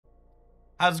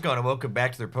How's it going? And welcome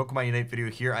back to their Pokemon Unite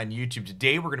video here on YouTube.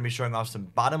 Today we're going to be showing off some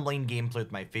bottom lane gameplay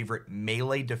with my favorite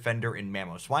melee defender in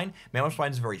Mamoswine.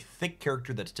 Mamoswine is a very thick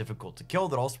character that's difficult to kill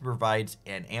that also provides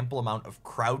an ample amount of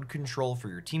crowd control for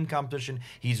your team competition.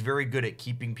 He's very good at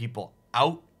keeping people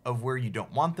out of where you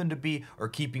don't want them to be, or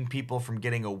keeping people from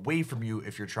getting away from you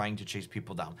if you're trying to chase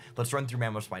people down. Let's run through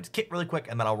Mamoswine's kit really quick,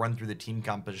 and then I'll run through the team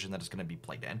composition that is going to be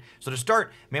played in. So to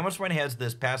start, Mamoswine has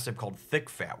this passive called Thick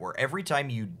Fat, where every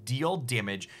time you deal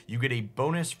damage, you get a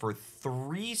bonus for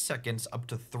 3 seconds up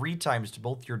to 3 times to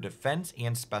both your defense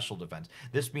and special defense.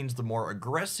 This means the more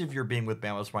aggressive you're being with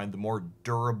Mamoswine, the more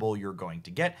durable you're going to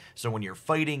get. So when you're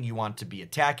fighting, you want to be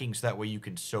attacking, so that way you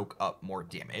can soak up more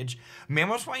damage.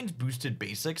 Mamoswine's boosted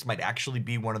basics might actually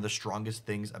be one of the strongest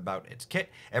things about its kit.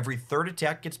 Every third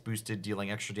attack gets boosted,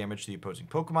 dealing extra damage to the opposing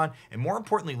Pokemon, and more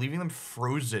importantly, leaving them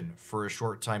frozen for a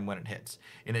short time when it hits.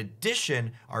 In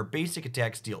addition, our basic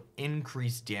attacks deal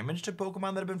increased damage to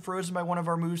Pokemon that have been frozen by one of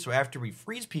our moves, so after we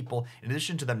freeze people, in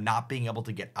addition to them not being able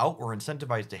to get out, we're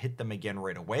incentivized to hit them again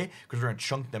right away, because we're going to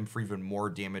chunk them for even more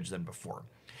damage than before.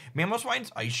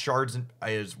 Mamoswine's Ice Shards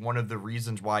is one of the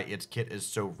reasons why its kit is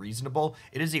so reasonable.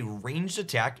 It is a ranged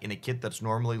attack in a kit that's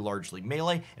normally largely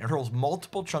melee, and it hurls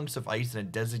multiple chunks of ice in a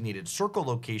designated circle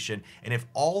location, and if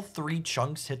all 3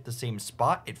 chunks hit the same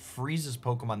spot, it freezes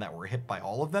Pokemon that were hit by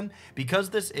all of them.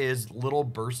 Because this is little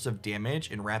bursts of damage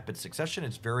in rapid succession,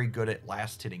 it's very good at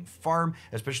last-hitting farm,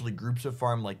 especially groups of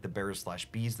farm like the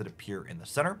bears/bees that appear in the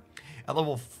center. At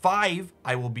level 5,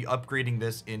 I will be upgrading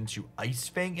this into Ice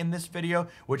Fang in this video,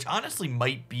 which honestly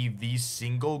might be the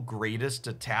single greatest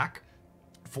attack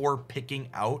for picking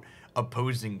out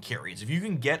opposing carries. If you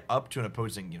can get up to an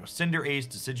opposing, Cinderace,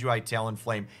 Decidueye,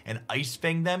 Talonflame, and Ice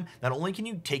Fang them, not only can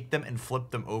you take them and flip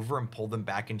them over and pull them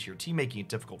back into your team, making it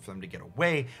difficult for them to get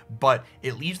away, but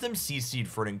it leaves them CC'd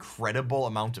for an incredible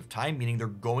amount of time, meaning they're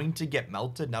going to get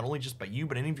melted, not only just by you,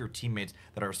 but any of your teammates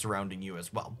that are surrounding you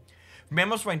as well. For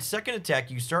Mamoswine's second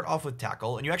attack, you start off with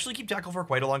Tackle, and you actually keep Tackle for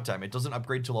quite a long time. It doesn't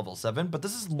upgrade to level 7, but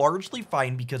this is largely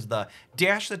fine because the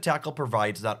dash that Tackle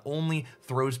provides not only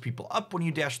throws people up when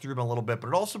you dash through them a little bit, but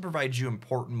it also provides you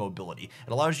important mobility.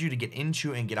 It allows you to get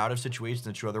into and get out of situations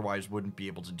that you otherwise wouldn't be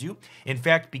able to do. In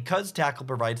fact, because Tackle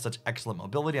provides such excellent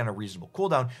mobility on a reasonable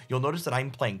cooldown, you'll notice that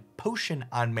I'm playing Potion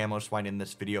on Mamoswine in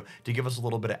this video to give us a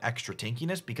little bit of extra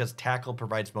tankiness. Because Tackle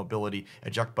provides mobility,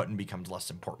 Eject Button becomes less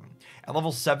important. At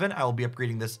level 7, I will be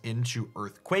upgrading this into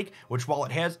Earthquake, which while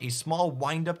it has a small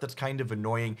windup that's kind of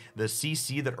annoying, the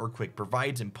CC that Earthquake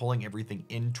provides in pulling everything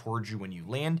in towards you when you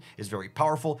land is very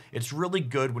powerful. It's really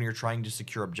good when you're trying to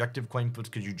secure objective coin flips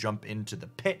because you jump into the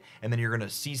pit and then you're going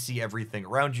to CC everything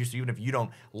around you. So even if you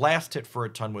don't last hit for a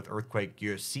ton with Earthquake,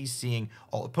 you're CCing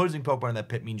all opposing Pokemon in that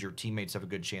pit means your teammates have a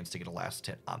good chance to get a last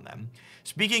hit on them.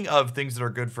 Speaking of things that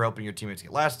are good for helping your teammates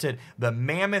get last hit, the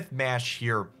Mammoth Mash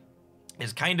here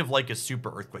is kind of like a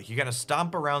super earthquake. You kind of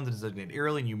stomp around the designated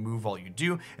area and you move all you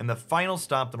do, and the final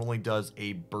stomp not only does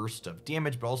a burst of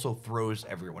damage but also throws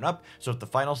everyone up. So if the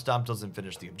final stomp doesn't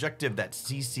finish the objective, that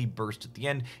CC burst at the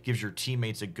end gives your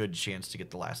teammates a good chance to get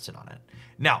the last hit on it.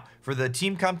 Now for the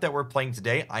team comp that we're playing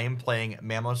today, I am playing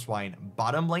Mamoswine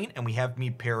bottom lane, and we have me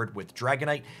paired with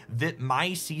Dragonite. That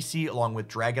my CC along with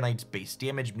Dragonite's base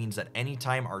damage means that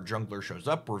anytime our jungler shows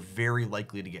up, we're very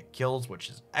likely to get kills, which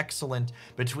is excellent.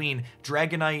 Between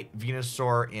Dragonite,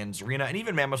 Venusaur, and Zarina, and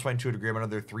even Mamoswine to a degree,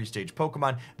 another 3-stage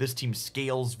Pokemon, this team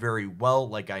scales very well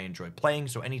like I enjoy playing.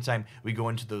 So anytime we go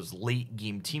into those late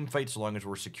game team fights, so long as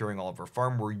we're securing all of our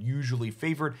farm, we're usually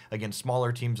favored against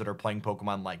smaller teams that are playing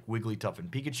Pokemon like Wigglytuff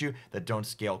and Pikachu that don't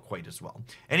scale quite as well.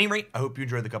 At any rate, I hope you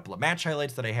enjoyed the couple of match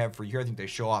highlights that I have for you here. I think they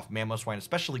show off Mamoswine,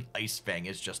 especially Ice Fang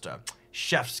is just a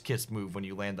chef's kiss move when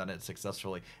you land on it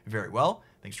successfully very well.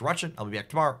 Thanks for watching. I'll be back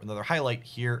tomorrow with another highlight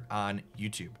here on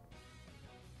YouTube.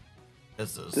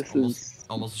 This is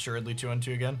almost assuredly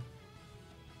 2-on-2 again.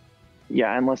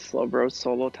 Yeah, unless Slowbro's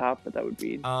solo top, but that would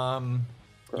be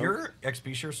your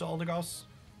XP share Soldigos?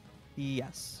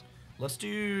 Yes. Let's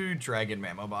do Dragon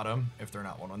Mamo bottom if they're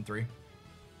not 1-on-3.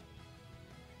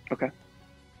 Okay.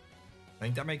 I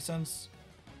think that makes sense.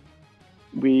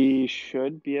 We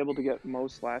should be able to get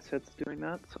most last hits doing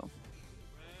that, so.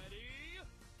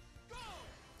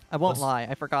 I won't lie,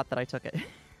 I forgot that I took it.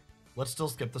 Let's still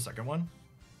skip the second one.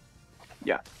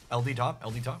 Yeah. LD top,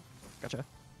 LD top. Gotcha.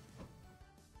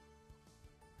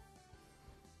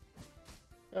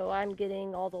 So I'm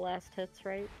getting all the last hits,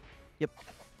 right? Yep.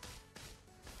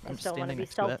 I just don't want to be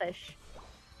selfish.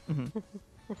 Mm-hmm.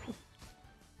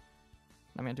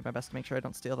 I'm gonna do my best to make sure I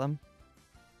don't steal them.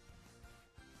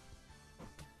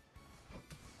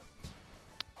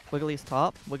 Wiggly's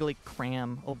top. Wiggly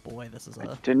cram. Oh boy, this is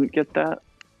I didn't get that.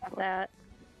 Got that.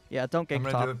 Yeah, don't I'm gank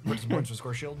gonna top. do it. Put some points for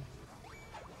score shield.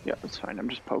 Yeah, that's fine. I'm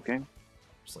just poking.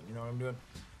 Just letting you know what I'm doing.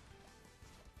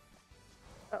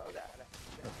 Oh god.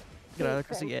 Get out of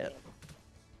Cramp yeah. game.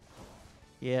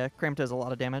 Yeah, Cramp does a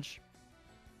lot of damage.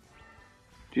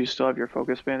 Do you still have your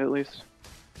focus band at least?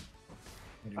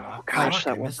 I do Oh not. gosh, Fuck, that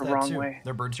I went missed the that wrong too. way.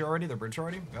 They're birds here already? They're birds here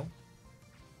already? Well,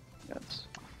 Yes.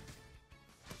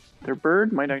 Their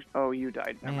bird might actually. Oh, you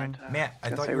died. Never Man. mind. Matt, I was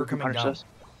gonna thought say you we were can coming punish down. this.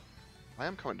 I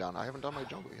am coming down. I haven't done my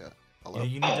jungle yet. Hello. Yeah,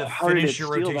 you need to How did finish it your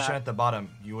steal rotation that? at the bottom.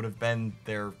 You would have been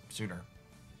there sooner.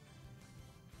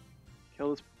 Kill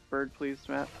this bird, please,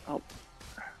 Matt. Oh.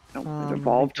 No, it We've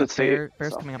evolved to got say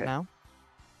Bear's so, coming up okay. now.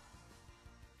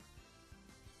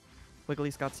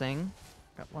 Wiggly's got Sing.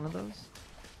 Got one of those.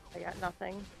 I got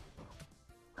nothing.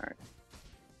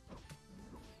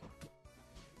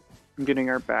 I'm getting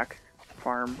our back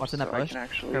farm Watching so that I bush. can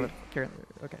actually Grab it. Carry it.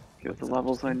 Okay. get the Wigly's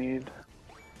levels I up. need.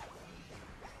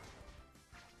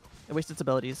 It wasted its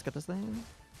abilities. Get this thing.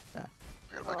 Ah.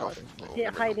 I gotta back Oh, off. Oh, yeah,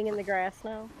 never hiding in mind. the grass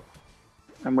now.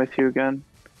 I'm with you again.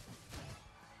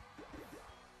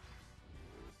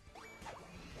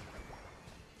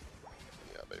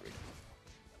 Yeah, baby.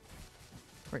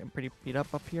 We're getting pretty beat up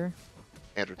here.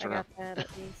 Andrew, I turn around. got that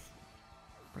at least.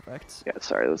 Perfect. Yeah,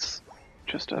 sorry, that's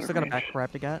just out We of still got a range. back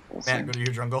grab to get. Full Matt, send. go to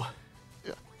your jungle.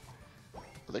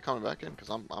 Are they coming back in? Because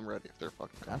I'm ready if they're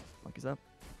fucking Yeah, coming. monkey's up.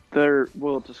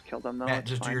 We'll just kill them though. Matt, it's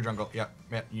just do fine. your jungle. Yeah,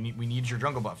 Matt, we need your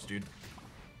jungle buffs, dude.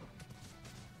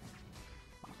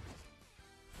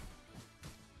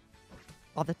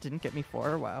 Oh, that didn't get me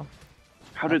 4. Wow.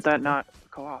 How did That's that okay. not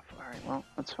go off? Alright, well,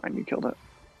 that's fine. You killed it.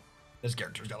 This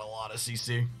character's got a lot of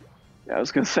CC. Yeah, I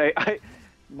was gonna say,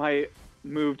 my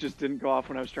move just didn't go off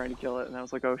when I was trying to kill it, and I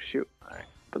was like, oh shoot. Alright,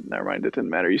 but never mind, it didn't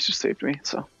matter. You just saved me,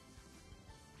 so.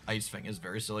 Ice Fang is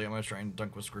very silly. I'm gonna try and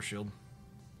dunk with score shield.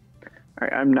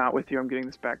 Alright, I'm not with you. I'm getting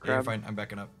this back Yeah, you're grab. fine. I'm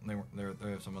backing up. They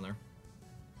have someone there.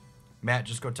 Matt,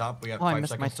 just go top. We got Oh, I 5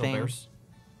 missed my seconds till thing. bears.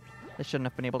 I shouldn't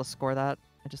have been able to score that.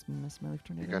 I just missed my leaf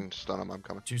You tornado. can stun them. I'm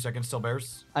coming. 2 seconds till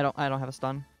bears. I don't have a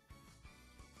stun.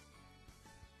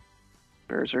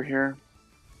 Bears are here.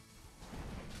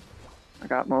 I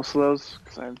got most of those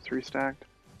because I have 3 stacked.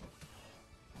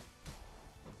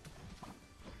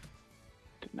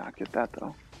 Did not get that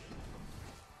though.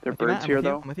 There are With you, Matt, birds I'm here with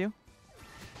you, though. I'm with you.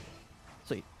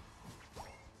 Sweet.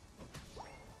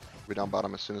 We down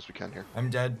bottom as soon as we can here. I'm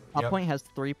dead. Top Yep. point has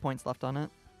 3 points left on it.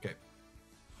 Okay,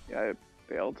 Yeah, I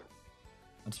failed.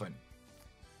 that's fine.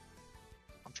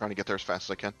 I'm trying to get there as fast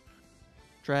as I can.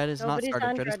 Dread is Nobody's not started.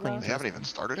 on Dread is Dread clinging now. They to haven't us. even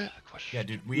started it? Yeah,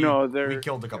 dude, No, we they're-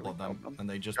 killed a yeah, couple we of them, killed them. and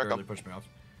they just Back barely up. pushed me off.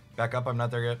 Back up. I'm not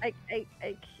there yet. I can't.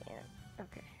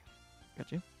 Okay.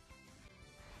 Got you.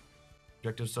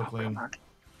 Objective's still Oh, clean. come on.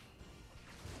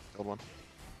 Killed one.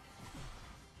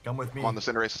 Come with me. Come on, the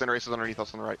Cinderace. The Cinderace is underneath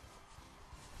us on the right.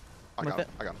 I With got him. it.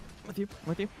 I got him. With you.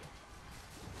 With you.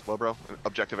 Slow, bro.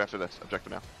 Objective after this.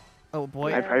 Objective now. Oh boy.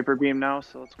 I have hyper beam now,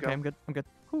 so let's go. Okay, I'm good. I'm good.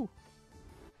 Whew.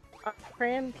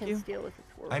 Cram can You. steal with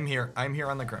its word. I'm here. I'm here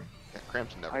on the crim. Yeah,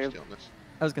 Cramp's never I have- stealing this.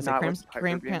 I was gonna say Not Cram's, with hyper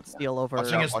Cram beam, can't yeah. steal over.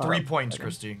 Watching is watch 3 out. points, Okay.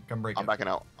 Christy. Come break I'm it. backing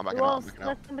out. I'm backing Who out. I'm else? backing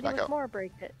Let out. somebody Back with out. more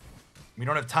break it. We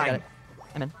don't have I got time. it.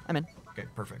 I'm in. I'm in. Okay,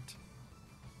 perfect.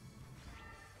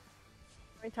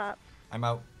 My top. I'm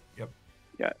out. Yep.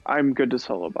 Yeah, I'm good to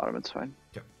solo bottom. It's fine.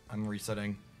 Yep. I'm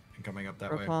resetting and coming up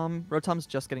that way. Rotom's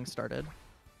just getting started.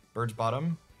 Birds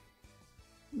bottom.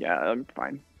 Yeah, I'm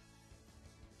fine.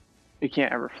 You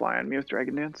can't ever fly on me with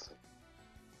Dragon Dance.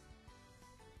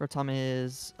 Rotom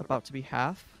is about to be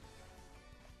half.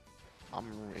 I'm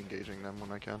engaging them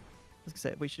when I can. I was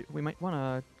gonna say we might want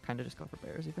to kind of just go for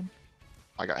bears even.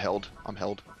 I got held. I'm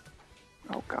held.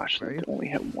 Oh gosh, Where are they you? only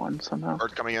hit one somehow.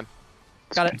 Bird's coming in.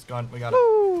 Got it. It's gone. We got it.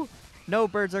 Woo! No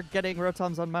birds are getting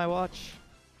Rotoms on my watch.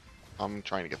 I'm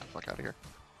trying to get the fuck out of here.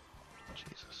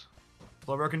 Jesus.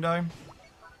 Slowbro can die.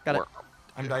 Got it. Or-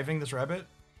 I'm diving this rabbit.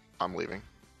 I'm leaving.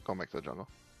 Go back to the jungle.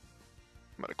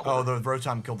 I'm at a Oh, quarter. the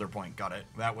Rotom killed their point. Got it.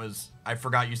 That was. I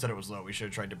forgot you said it was low. We should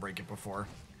have tried to break it before.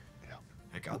 Yeah.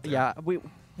 I got there. Yeah,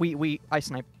 I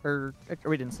sniped or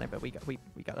we didn't snipe it. We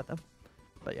got it though.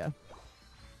 But yeah.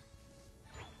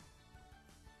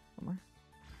 One more.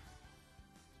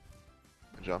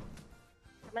 Good job.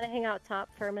 I'm gonna hang out top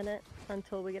for a minute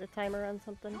until we get a timer on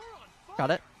something.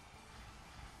 Got it.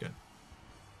 Good.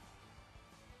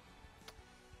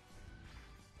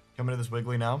 Coming to this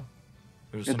Wiggly now.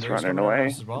 There's a It's Cinderace running coming on away.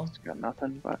 us as well. It's got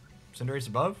nothing, but Cinderace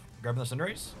above. Grabbing the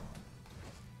Cinderace.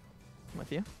 I'm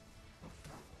with you.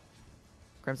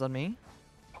 Crim's on me.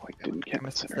 oh, I didn't I get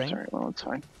missed the this center. thing. Sorry, well, it's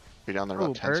fine. Be down there Oh,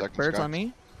 about 10 seconds. birds guys. on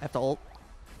me. I have to ult.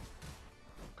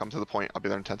 Come to the point. I'll be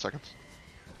there in 10 seconds.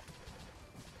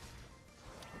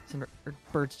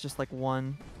 Bird's just like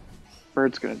one.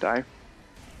 Bird's gonna die.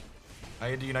 I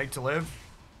had to unite to live.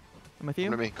 I'm with Come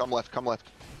you. to me. Come left. Come left.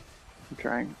 I'm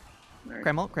trying. Alright,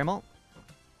 Cramult.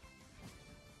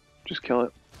 just kill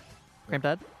it. Cram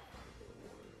dead.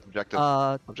 Objective.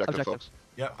 Objective, folks.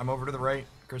 Yeah, I'm over to the right.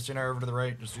 Christy and I are over to the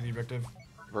right. Just do the objective.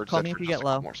 Bird's Call dead me for if you just get a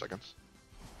couple low. more seconds.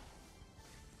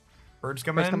 Bird's Bird's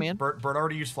coming coming in. in. Bird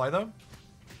already used fly though.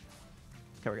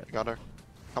 Okay, we're good. You got her.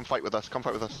 Come fight with us. Come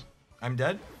fight with us. I'm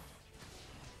dead.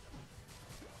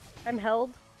 I'm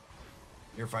held.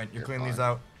 You're fine. You're You're cleaning these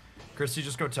fine. out. Christy,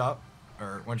 just go top.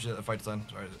 Or once the fight's done.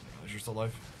 Sorry, you're still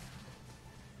alive.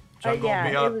 Jungle yeah, be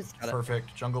it up. was-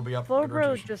 Perfect. Jungle be up. Slowbro Good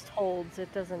rotation. just holds.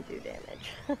 It doesn't do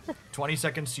damage. 20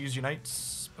 seconds to use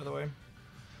unites, by the way.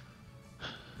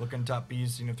 Looking top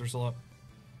bees, seeing if they're still up.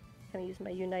 Can I use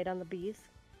my unite on the bees?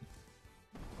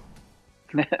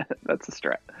 That's a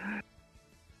strat.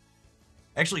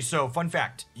 Actually, so fun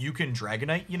fact, you can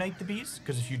Dragonite unite the bees,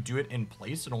 because if you do it in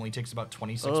place, it only takes about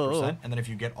 26%, Oh. and then if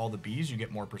you get all the bees, you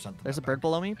get more percent than There's a that bird back.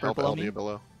 below me. Bird Help below LD me.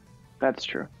 below. That's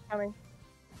true. Coming.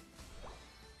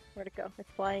 Where'd it go? It's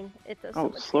flying. It does. Oh,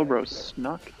 so much Slowbro damage.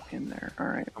 snuck in there.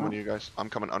 Alright. Coming to you guys. I'm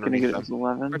coming Gonna underneath get it them. as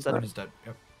 11. Bird's but- Bird is dead.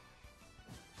 Yep.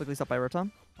 Quickly up by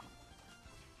Rotom.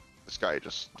 This guy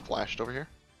just flashed over here.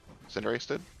 Cinderace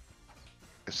did.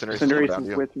 Is Cinderace still coming Cinderace down is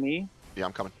to you? with me. Yeah,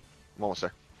 I'm coming. I'm almost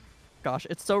there. Gosh,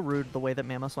 it's so rude the way that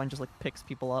Mamoswine just like picks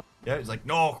people up. Yeah, he's like,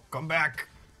 no, come back.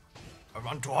 I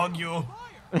want to hug you.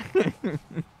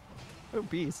 Oh,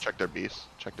 bees. Check their bees.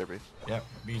 Check their bees. Yep,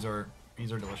 bees are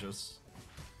delicious.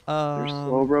 Their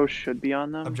Slowbro should be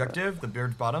on them. but- Objective, the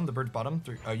bird's bottom,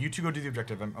 Three, you two go do the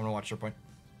objective. I'm gonna watch your point.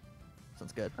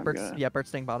 Sounds good. I'm Bird's, gonna- yeah, Bird's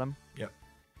staying bottom. Yep.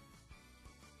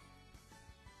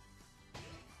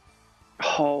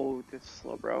 Oh, this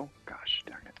Slowbro. Gosh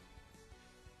darn it.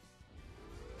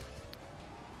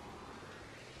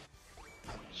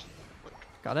 Just like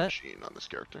Got it. machine on this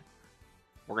character.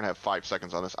 We're gonna have 5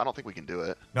 seconds on this. I don't think we can do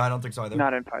it. No, I don't think so either.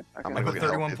 Not in 5 I'm I seconds. gonna put go get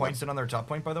 31 healthy, points in on their top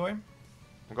point, by the way.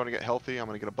 I'm gonna get healthy. I'm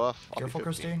gonna get a buff. I'll be Careful, 15.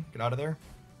 Christy. Get out of there.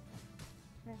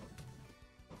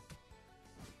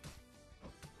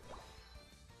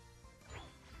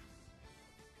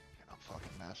 I'm fucking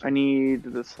massive. I need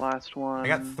this last one. I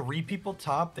got 3 people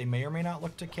top. They may or may not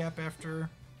look to cap after.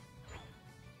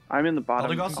 I'm in the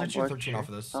bottom. Aldegoss sent you I'll 13 watch off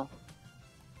of this. Oh.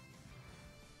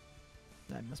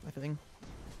 I missed my thing.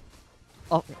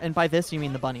 Oh, and by this you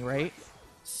mean the bunny, right?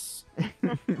 Just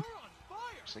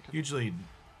thinking. Huge lead.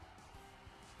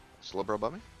 Slowbro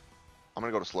above me? I'm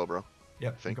gonna go to Slowbro.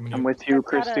 Yep, Think- coming I'm in. with you, I've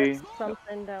got a Christy.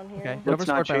 something down here. Okay. Let's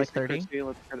not Overscored by like chase it,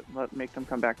 30. Christy. Let's make them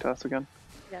come back to us again.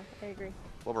 Yeah, I agree.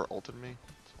 Slowbro ulted me.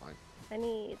 It's fine. I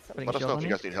need something. Putting Let us shield know on if you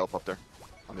you? guys need help up there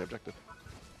on the objective.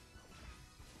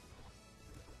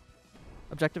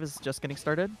 Objective is just getting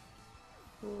started.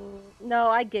 No,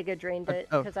 I Giga drained it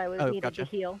Oh, because I was oh, needed gotcha. to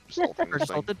heal. Just ulting Bird this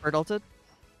thing. ulted. Bird ulted.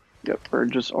 Yep,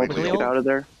 Bird just Wait, ulted wait, to wait. get out of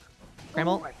there.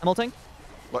 Cramult. I'm ulting.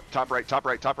 Look, top right, top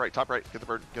right, top right, top right. Get the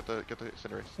bird. Get the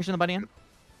Cinderace. Pushing the bunny in.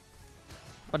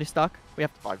 Bunny stuck. We have.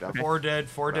 5 down. Okay. 4 dead,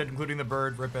 4 dead, including the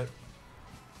bird. Rip it.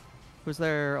 Who's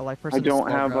there? A live person? I don't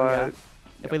Slowbro, have yeah. a.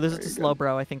 If we lose it to very slow, good.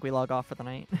 bro, I think we log off for the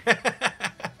night.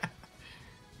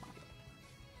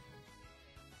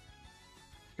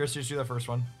 Chris, just do that first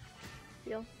one.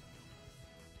 Heal.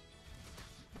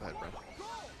 Go ahead, Brent.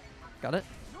 Got it.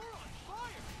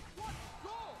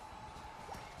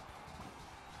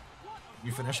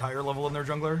 You finish higher level in their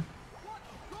jungler.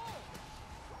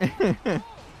 I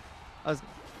was.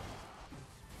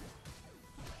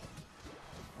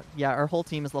 Yeah, our whole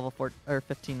team is level 4 or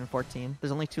 15 and 14.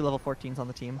 There's only 2 level 14s on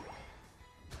the team.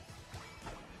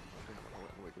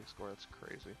 Wiggly score. That's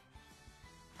crazy.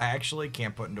 I actually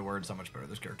can't put into words how much better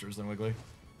this character is than Wiggly.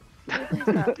 Wiggly's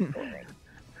not scoring.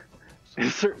 It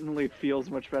certainly feels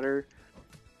much better.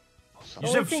 You just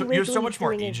Only have thing so- you have so Wiggly's much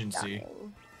more doing is agency.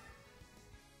 dying.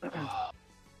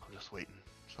 I'm just waiting.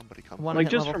 Somebody come. Wanna Like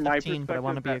hit just level from my 15, but I perspective,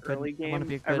 wanna be a that good- early I wanna game,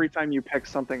 be a good- every time you pick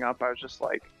something up, I was just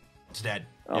like, It's dead.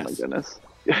 oh my Yes. goodness.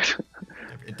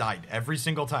 It died every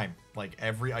single time. Like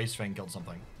every Ice Fang killed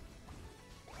something.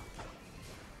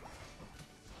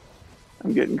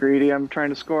 I'm getting greedy. I'm trying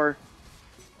to score.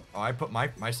 Oh, I put my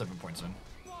 7 points in.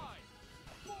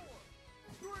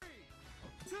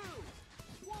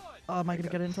 Oh, am I gonna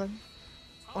get it inside?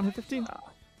 1 hit 15.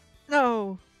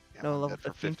 No. Yeah, No, I'm level dead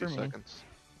for 15 for 50 me. seconds.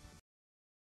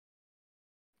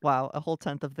 Wow, a whole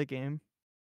 10th of the game.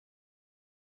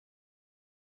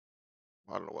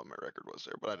 I don't know what my record was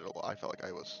there, but I did a lot. I felt like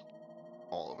I was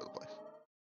all over the place.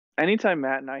 Anytime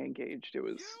Matt and I engaged, it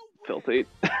was filthy.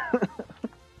 I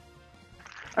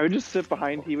would just sit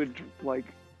behind. He would like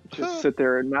just sit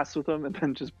there and mess with him, and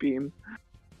then just beam.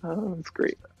 Oh, it's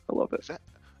great. I love it.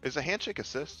 Is a handshake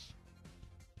assist?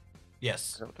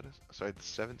 Is that what that is? So I had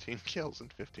 17 kills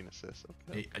and 15 assists.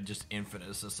 Okay. Just infinite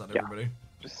assists on Yeah. everybody.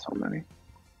 Just so many.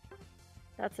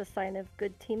 That's a sign of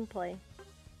good team play.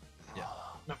 Yeah.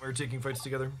 No, we're taking fights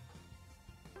together.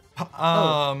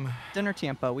 Dinner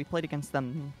Tiempo. We played against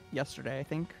them yesterday, I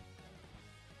think.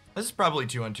 This is probably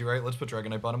 2-on-2, right? Let's put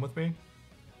Dragonite bottom with me.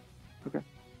 Okay.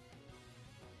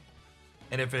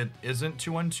 And if it isn't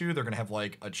 2-on-2, they're gonna have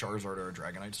like a Charizard or a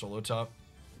Dragonite solo top.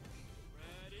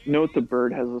 Note the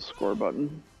bird has a score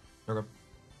button. Okay.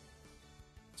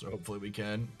 So hopefully we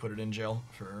can put it in jail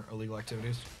for illegal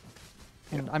activities.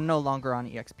 And I'm no longer on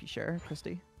EXP share,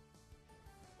 Christy.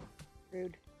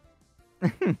 Rude. I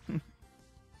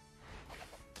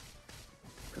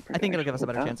think it'll give us a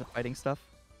better Yeah. chance of fighting stuff.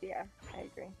 Yeah, I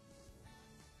agree.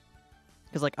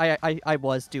 Because like I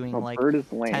was doing Oh, like bird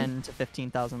is lame. 10 to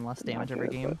 15,000 less damage Not every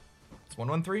good, game. It's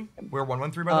 1-1-3. We're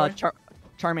 1-1-3 by the way.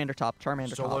 Charmander top.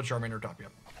 Charmander Solo top. Charmander top.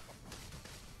 Yep.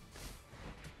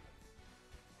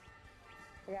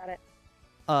 I got it.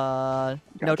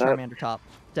 No that. Charmander top.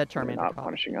 Dead They're Charmander not top.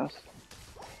 punishing us.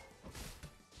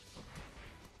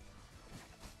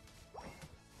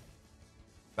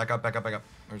 Back up.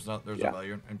 There's no Yeah.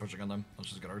 value in pushing on them. Let's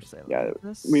just get ours. Say Yeah,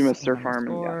 this, we missed their and farm, and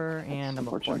score, yeah, and it's I'm up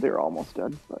unfortunate. four. They were almost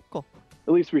dead, but Cool.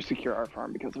 at least we secure our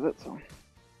farm because of it. So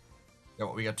Yeah,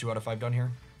 what we got 2 out of 5 done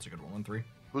here. It's a good 1-1-3.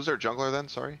 Who's their jungler then?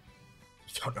 Sorry.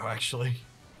 Don't know actually.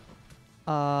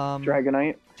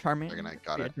 Dragonite. Charmander. Dragonite,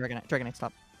 got yeah, it. Dragonite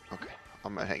top. Okay.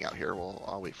 I'm gonna hang out here. Well,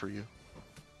 I'll wait for you.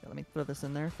 Yeah, let me throw this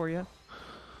in there for you.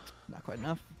 Not quite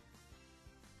enough.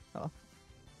 Oh,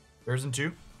 There's in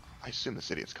 2. I assume this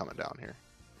idiot's coming down here.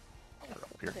 Or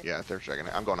up here. Yeah, there's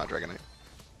Dragonite. I'm going on Dragonite.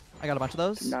 I got a bunch of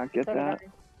those. Did not get So did that.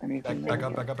 I. Anything? Back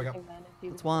there? up.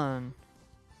 That's one.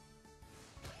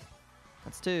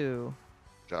 That's two.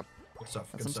 Good job. Good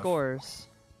stuff. That's Good some stuff. scores.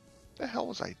 The hell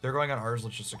was I? They're going on ours.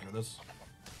 Let's just secure this.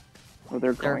 Oh,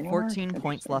 they're There are going 14 on?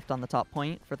 points Interesting. left on the top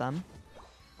point for them.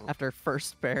 After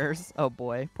first bears. Oh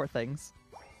boy, poor things.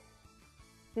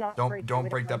 Not Don't- great, don't we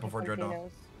break don't that like before it when he Dreadnought.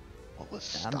 knows. What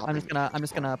was Yeah, stopping I'm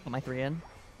just gonna put my 3 in.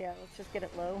 Yeah, let's just get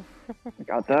it low. I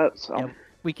got that. So Yep.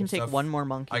 We can Good take stuff. one more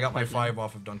monkey. I got my fight 5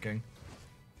 off of dunking.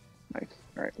 nice.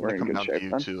 All right, I'm we're gonna in come good down to shape you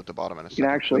then. two at the bottom in a You second.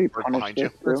 can actually Bird punish behind you.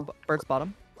 this too. Bird's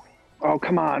bottom. Oh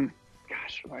come on!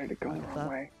 Gosh, why did it go the Like wrong that.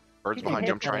 way? Bird's You can behind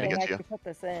you. I'm hit trying to something, get to I you. can put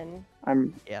this in.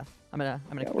 I'm Yeah, I'm gonna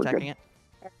Yeah, keep we're attacking good.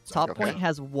 it. Top Okay. point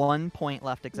has 1 point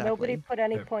left exactly. Nobody put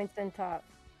any Okay. points in top.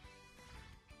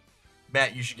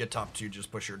 Matt, you should get top 2.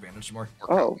 Just push your advantage some more.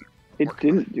 Oh, it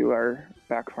Working on didn't do our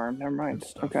back farm. Never mind. Good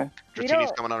stuff. Okay. We Dratini's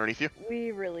don't- coming underneath you.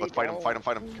 We really Let's fight him, don't fight him,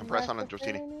 fight him. Compress on it,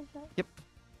 necessarily Dratini. need that.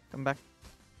 Come back.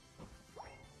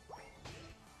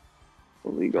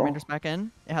 Illegal. Charmander's back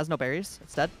in. It has no berries.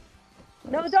 It's dead.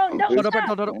 No, don't, Oh, No, good.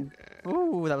 no, no, no, no.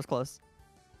 Ooh, that was close.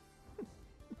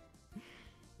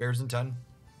 Bears in 10.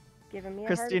 Giving me a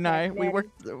Christy and I, heart we attack,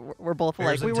 worked. We're both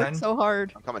Bears like, we in worked 10? so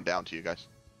hard. I'm coming down to you guys.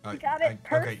 You got it,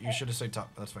 Okay, you perfect. should have said top.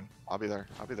 That's fine. I'll be there.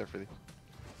 I'll be there for you.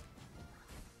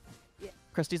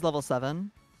 Christy's level 7.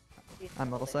 Daddy.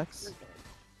 I'm level 6. We're good.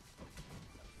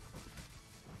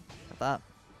 Got that.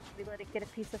 We let it get a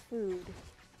piece of food.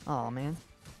 Oh man.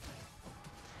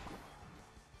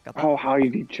 Got that. Oh, how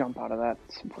did he jump out of that?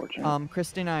 It's unfortunate.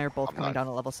 Christy and I are both I'm coming not- down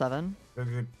at level 7.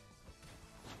 Good.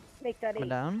 Make that Coming 8.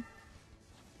 down.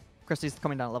 Christy's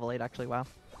coming down at level 8 actually. Wow.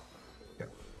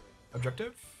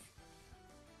 Objective?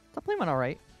 Top lane went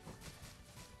alright.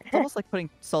 It's almost like putting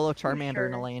solo Charmander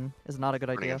in a sure. lane is not a good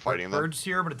Running idea. and fighting them. Bird's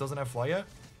here, but it doesn't have fly yet.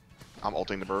 I'm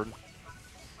ulting the bird.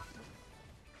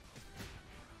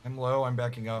 I'm low. I'm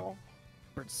backing up.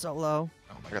 Bird's so low.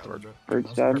 Oh my I got the god. bird. Bird's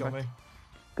That's gonna dead. kill me.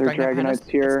 Their Dragonite behind us. Dragonite's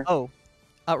here. Oh.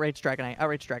 Outrage Dragonite.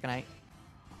 Outrage Dragonite.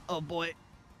 Oh boy.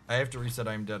 I have to reset.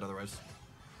 I'm dead otherwise.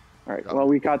 All right. Got Well,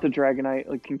 we got the Dragonite.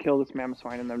 Like, can kill this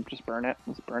Mamoswine and then just burn it.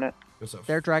 Let's burn it. Good stuff.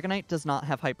 Their Dragonite does not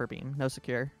have Hyper Beam. No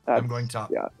secure. That's, going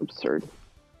top. Yeah, absurd.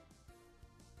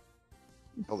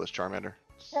 Kill this Charmander.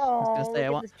 I was gonna say I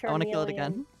look want at this to kill it Charmeleon.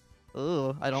 again.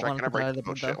 Ooh, I don't Shit, want can I to put that out of break? the Oh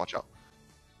bird shit! though. Watch out.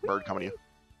 Bird coming to you.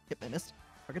 Yep, I missed.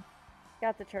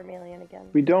 Got the Charmeleon again.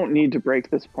 We don't need to break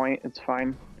this point. It's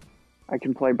fine. I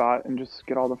can play bot and just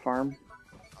get all the farm.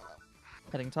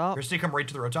 Heading top. Christy, come right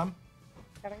to the Rotom.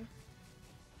 Got him.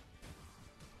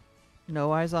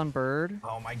 No eyes on bird.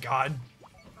 Oh my god.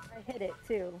 I hit it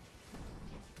too.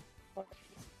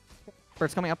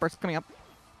 Bird's coming up. Bird's coming up.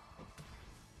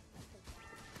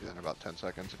 Be there in about 10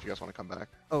 seconds if you guys want to come back.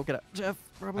 Oh, get up, Jeff.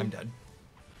 Probably. I'm dead.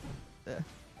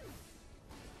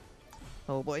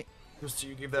 Oh boy. Christy,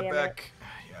 you gave that Damn it. back.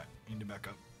 Yeah, you need to back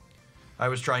up. I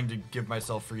was trying to give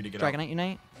myself free to get out. Dragonite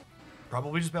Unite.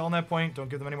 Probably just bail on that point. Don't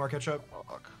give them any more catch up.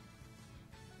 Fuck.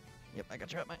 Yep, I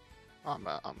got you at my. I'm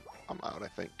out. I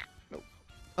think. Nope.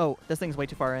 Oh, this thing's way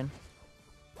too far in.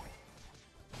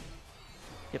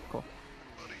 Yep, cool.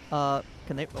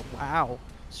 Can they? Oh, wow.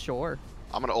 Sure.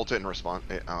 I'm gonna ult it and respond.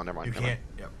 Oh, never mind. You never mind. can't.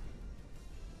 Yep.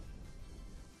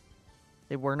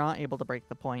 They were not able to break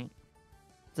the point.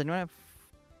 Does anyone have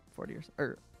 40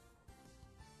 or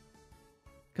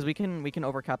because we can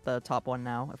overcap the top one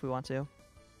now if we want to.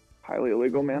 Highly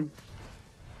illegal, man.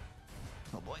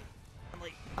 Oh boy.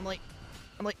 I'm late.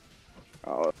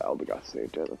 Oh, Elder got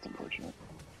saved it. That's unfortunate.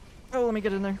 Oh, let me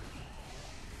get in there.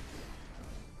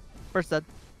 First dead.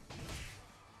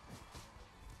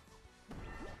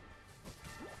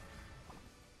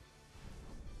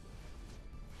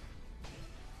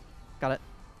 Got it.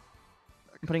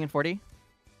 I'm putting in 40.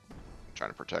 Trying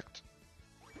to protect.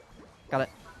 Got it.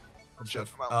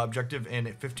 Objective in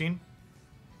at 15.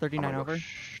 39 I'm gonna over. go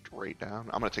straight down.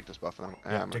 I'm gonna take this buff and then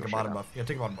Yeah, I'm gonna take go a straight bottom down. buff. Yeah,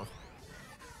 take a bottom buff.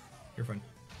 You're fine.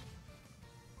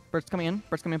 Bird's coming in.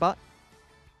 Bird's coming in bot.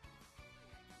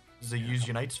 This is a use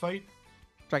unites fight.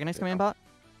 Dragon Knight's coming in bot.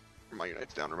 My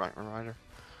unit's down. Reminder.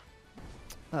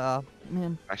 Man.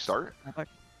 Can I start? Epic.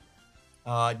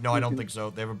 No, I don't think so.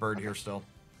 They have a bird here still.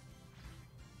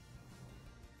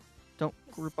 Don't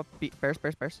group up. Bears.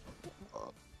 Bird's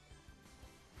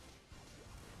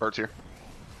here.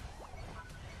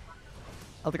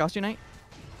 Elder Ghost Unite.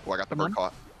 Oh, I got the Come bird on.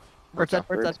 caught. Bird's dead.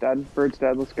 Bird's Bird's dead. dead. Bird's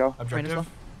dead. Let's go. Objective.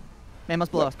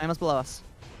 Mammoth's below us. Mammoth's below us.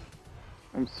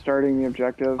 I'm starting the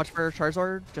objective. Watch for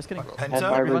Charizard. Just kidding. All Penta. five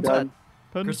are Everyone's dead.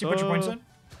 dead. Christy, put your points in.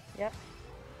 Yep.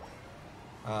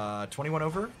 21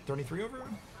 over. 33 over.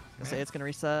 I say it's gonna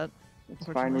reset. It's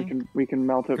fine. We unfortunately. can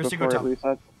melt it Christy, go before it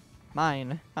top. resets.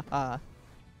 Mine. Haha.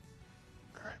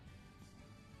 Alright.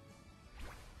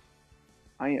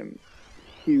 I am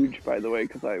huge, by the way,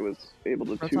 because I was able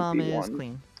to Rotom is 2v1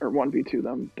 clean. or 1v2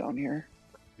 them down here.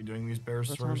 You doing these bears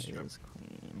Rotom first? Yep. is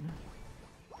clean.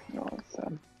 No, it's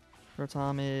sad.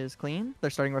 Rotom is clean. They're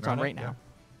starting Rotom Run it, right yeah. now.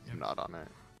 I'm not on it.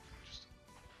 Just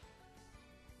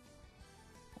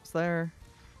What's there?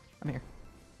 I'm here.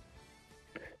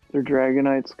 Their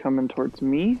Dragonite's coming towards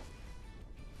me.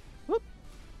 we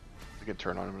can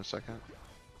turn on him in a second.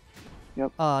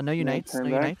 No unites. turn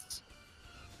No back. unites.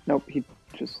 Nope, he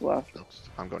just left.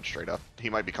 I'm going straight up. He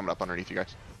might be coming up underneath you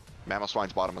guys.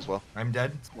 Mamoswine's bottom as well. I'm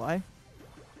dead. That's why.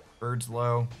 Bird's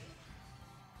low.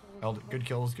 Good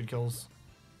kills.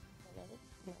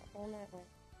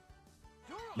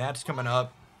 Matt's coming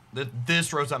up. This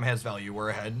Rotom has value. We're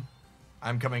ahead.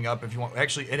 I'm coming up if you want.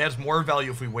 Actually, it has more value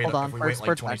if we wait. Hold on. If we Bird's wait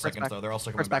like 20 back, seconds bird's though. They're also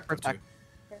coming Bird's back, though, bird's back.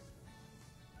 too.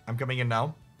 I'm coming in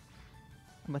now.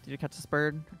 I'm with you to catch this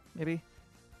bird, maybe. I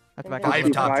have to back Five up. a Five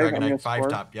little top bit. I'm gonna Dragonite. Five score.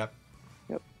 top. Yep.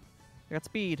 We got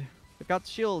speed. We've got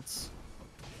shields.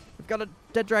 We've got a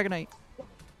dead Dragonite.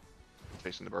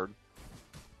 Facing the bird.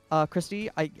 Christy,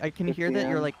 I can hear that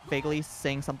you're 15. like vaguely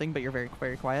saying something, but you're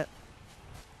very quiet.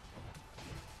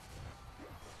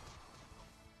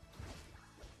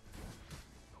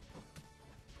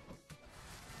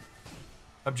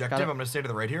 Objective. it. I'm gonna stay to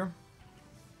the right here.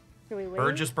 Do we wait?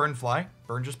 Bird just burn fly.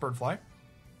 Bird just burn fly.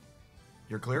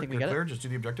 You're clear. think we You're get it. clear. Just do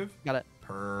the objective. Got it.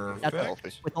 Perfect.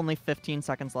 Healthy. With only 15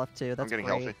 seconds left too. That's I'm getting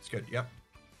great. healthy. It's good. Yep.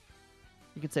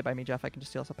 You could say by me, Jeff. I can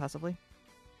just steal stuff passively.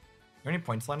 Are there any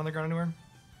points lying on the ground anywhere?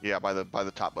 Yeah, by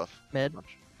the top buff. Mid.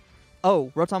 Much.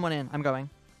 Oh, Rotom went in. I'm going.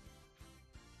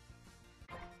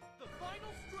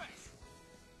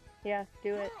 Yeah,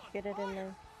 do it. Get it in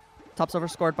there. Top's over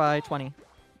scored by 20.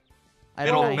 I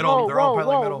Middle, don't know. middle. Whoa, They're all whoa,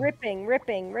 piling whoa. middle.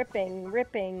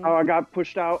 Ripping. Oh, I got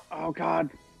pushed out. Oh god,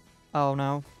 Oh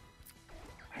no.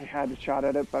 I had a shot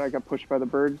at it, but I got pushed by the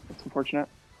bird. That's unfortunate.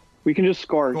 We can just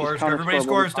score. Score. Just counter Everybody score.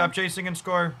 score. We'll be Stop fine. chasing and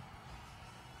score.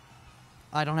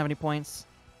 I don't have any points.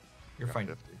 You're Got fine.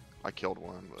 50. I killed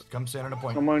one, but Come stand on a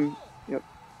point. Someone. Yep.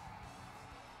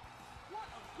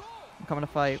 I'm coming to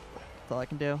fight. That's all I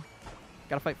can do.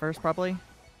 Gotta fight first, probably.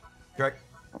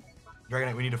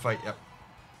 Dragonite, we need to fight. Yep.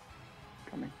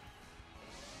 Coming.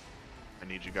 I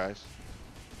need you guys.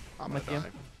 I'm with gonna you.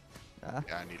 die.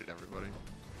 Yeah, I needed everybody.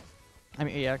 I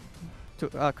mean, yeah.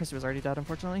 Christy was already dead,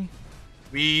 unfortunately.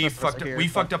 We That's fucked up. here, We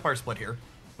so- fucked up our split here.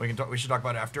 We can talk. We should talk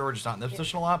about it after. We're just not in this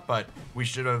position a lot, but we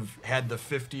should have had the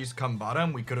 50s come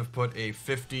bottom. We could have put a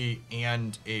 50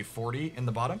 and a 40 in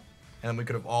the bottom, and then we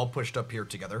could have all pushed up here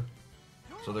together.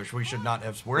 So we should not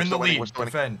have. We're in the still winning, lead. we're still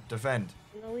winning. Defend.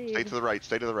 In the lead. Stay to the right.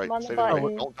 Stay to the right. I'm on the Stay to the right.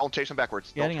 button. Don't chase them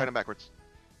backwards. Getting Don't kite it. them backwards.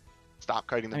 Stop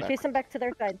kiting them Alright. backwards. Chase them back to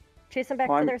their side. Chase them back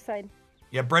Well, to I'm- their side.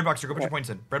 Yeah, Breadboxer, go put Okay. your points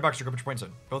in. Breadboxer, go put your points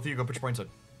in. Both of you go put your points in.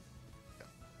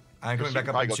 I'm coming Christy, back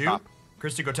up probably on go 2. top.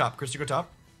 Christy, go top. Christy, go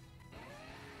top.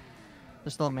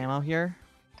 There's still a Mamo here.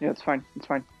 Yeah, it's fine. It's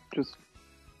fine. Just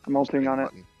I'm ulting on it.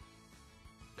 Button.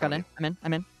 Got in.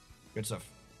 I'm in. Good stuff.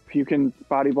 If you can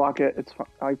body block it, it's fine.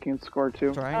 I can score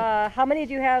too. Try. How many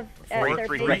do you have at Three, their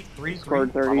three, base? three. Scored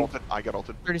I'm 30. ulted. I got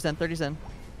ulted. 30 Zen, 30 Zen.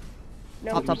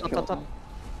 No, Top, top, just top, kill top, top. them.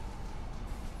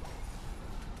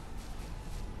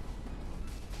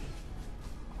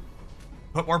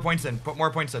 Put more points in. Put more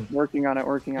points in. Working on it,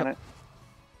 working on Yep. it.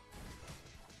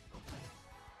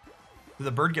 Did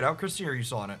the bird get out, Christy, or are you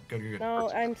still on it? Good, good, good.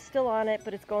 No, I'm still on it,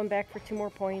 but it's going back for 2 more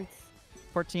points.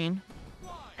 14.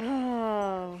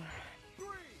 Oh,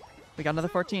 We got another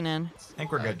 14 in. I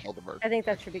think we're I good. killed the bird. I think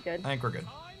that should be good. I think we're good.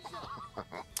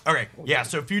 Okay, yeah,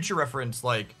 so future reference,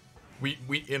 like, we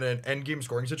in an end game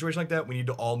scoring situation like that, we need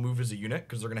to all move as a unit,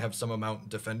 because they're going to have some amount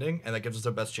defending, and that gives us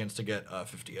the best chance to get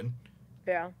 50 in.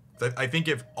 Yeah. I think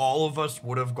if all of us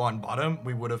would have gone bottom,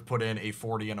 we would have put in a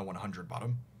 40 and a 100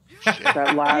 bottom.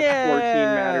 That last 14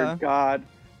 Yeah. mattered. God.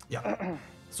 Yeah.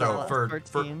 So Last for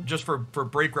 14. just for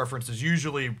break references,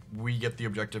 usually we get the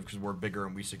objective because we're bigger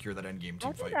and we secure that end game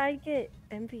How team did fight. I get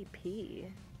MVP?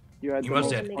 You had You the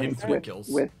must most have points infinite with, kills.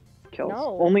 with kills.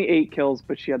 No. Only 8 kills,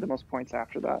 but she had the most points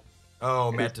after that.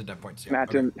 Oh, Matt didn't have points. Yeah, Matt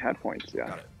okay. didn't had points. Yeah.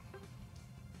 Got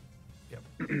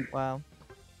it. Wow.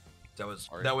 That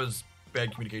was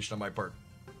bad communication on my part.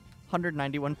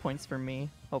 191 points for me.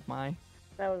 Hope my.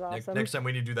 That was awesome. Next time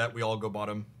we need to do that, we all go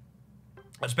bottom.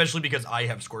 Especially because I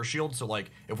have score shield, so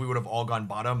like if we would have all gone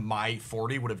bottom, my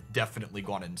 40 would have definitely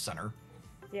gone in center.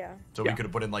 Yeah. So Yeah. we could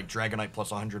have put in like Dragonite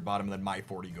plus 100 bottom, and then my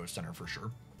 40 goes center for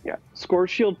sure. Yeah. Score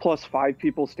shield plus 5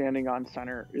 people standing on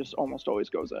center just almost always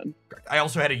goes in. I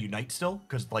also had a Unite still,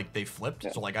 because like they flipped,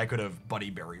 Yeah. so like I could have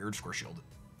buddy barriered score shield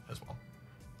as well.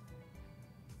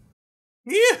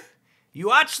 Yeah! You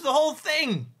watched the whole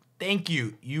thing! Thank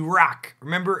you. You rock.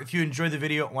 Remember, if you enjoyed the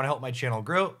video and want to help my channel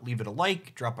grow, leave it a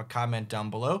like, drop a comment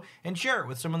down below, and share it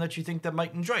with someone that you think that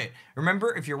might enjoy it.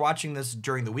 Remember, if you're watching this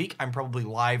during the week, I'm probably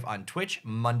live on Twitch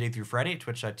Monday through Friday at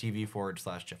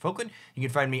twitch.tv/Jeff Hoagland. You can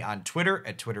find me on Twitter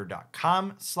at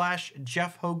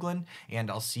twitter.com/Jeff Hoagland, and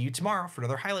I'll see you tomorrow for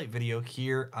another highlight video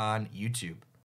here on YouTube.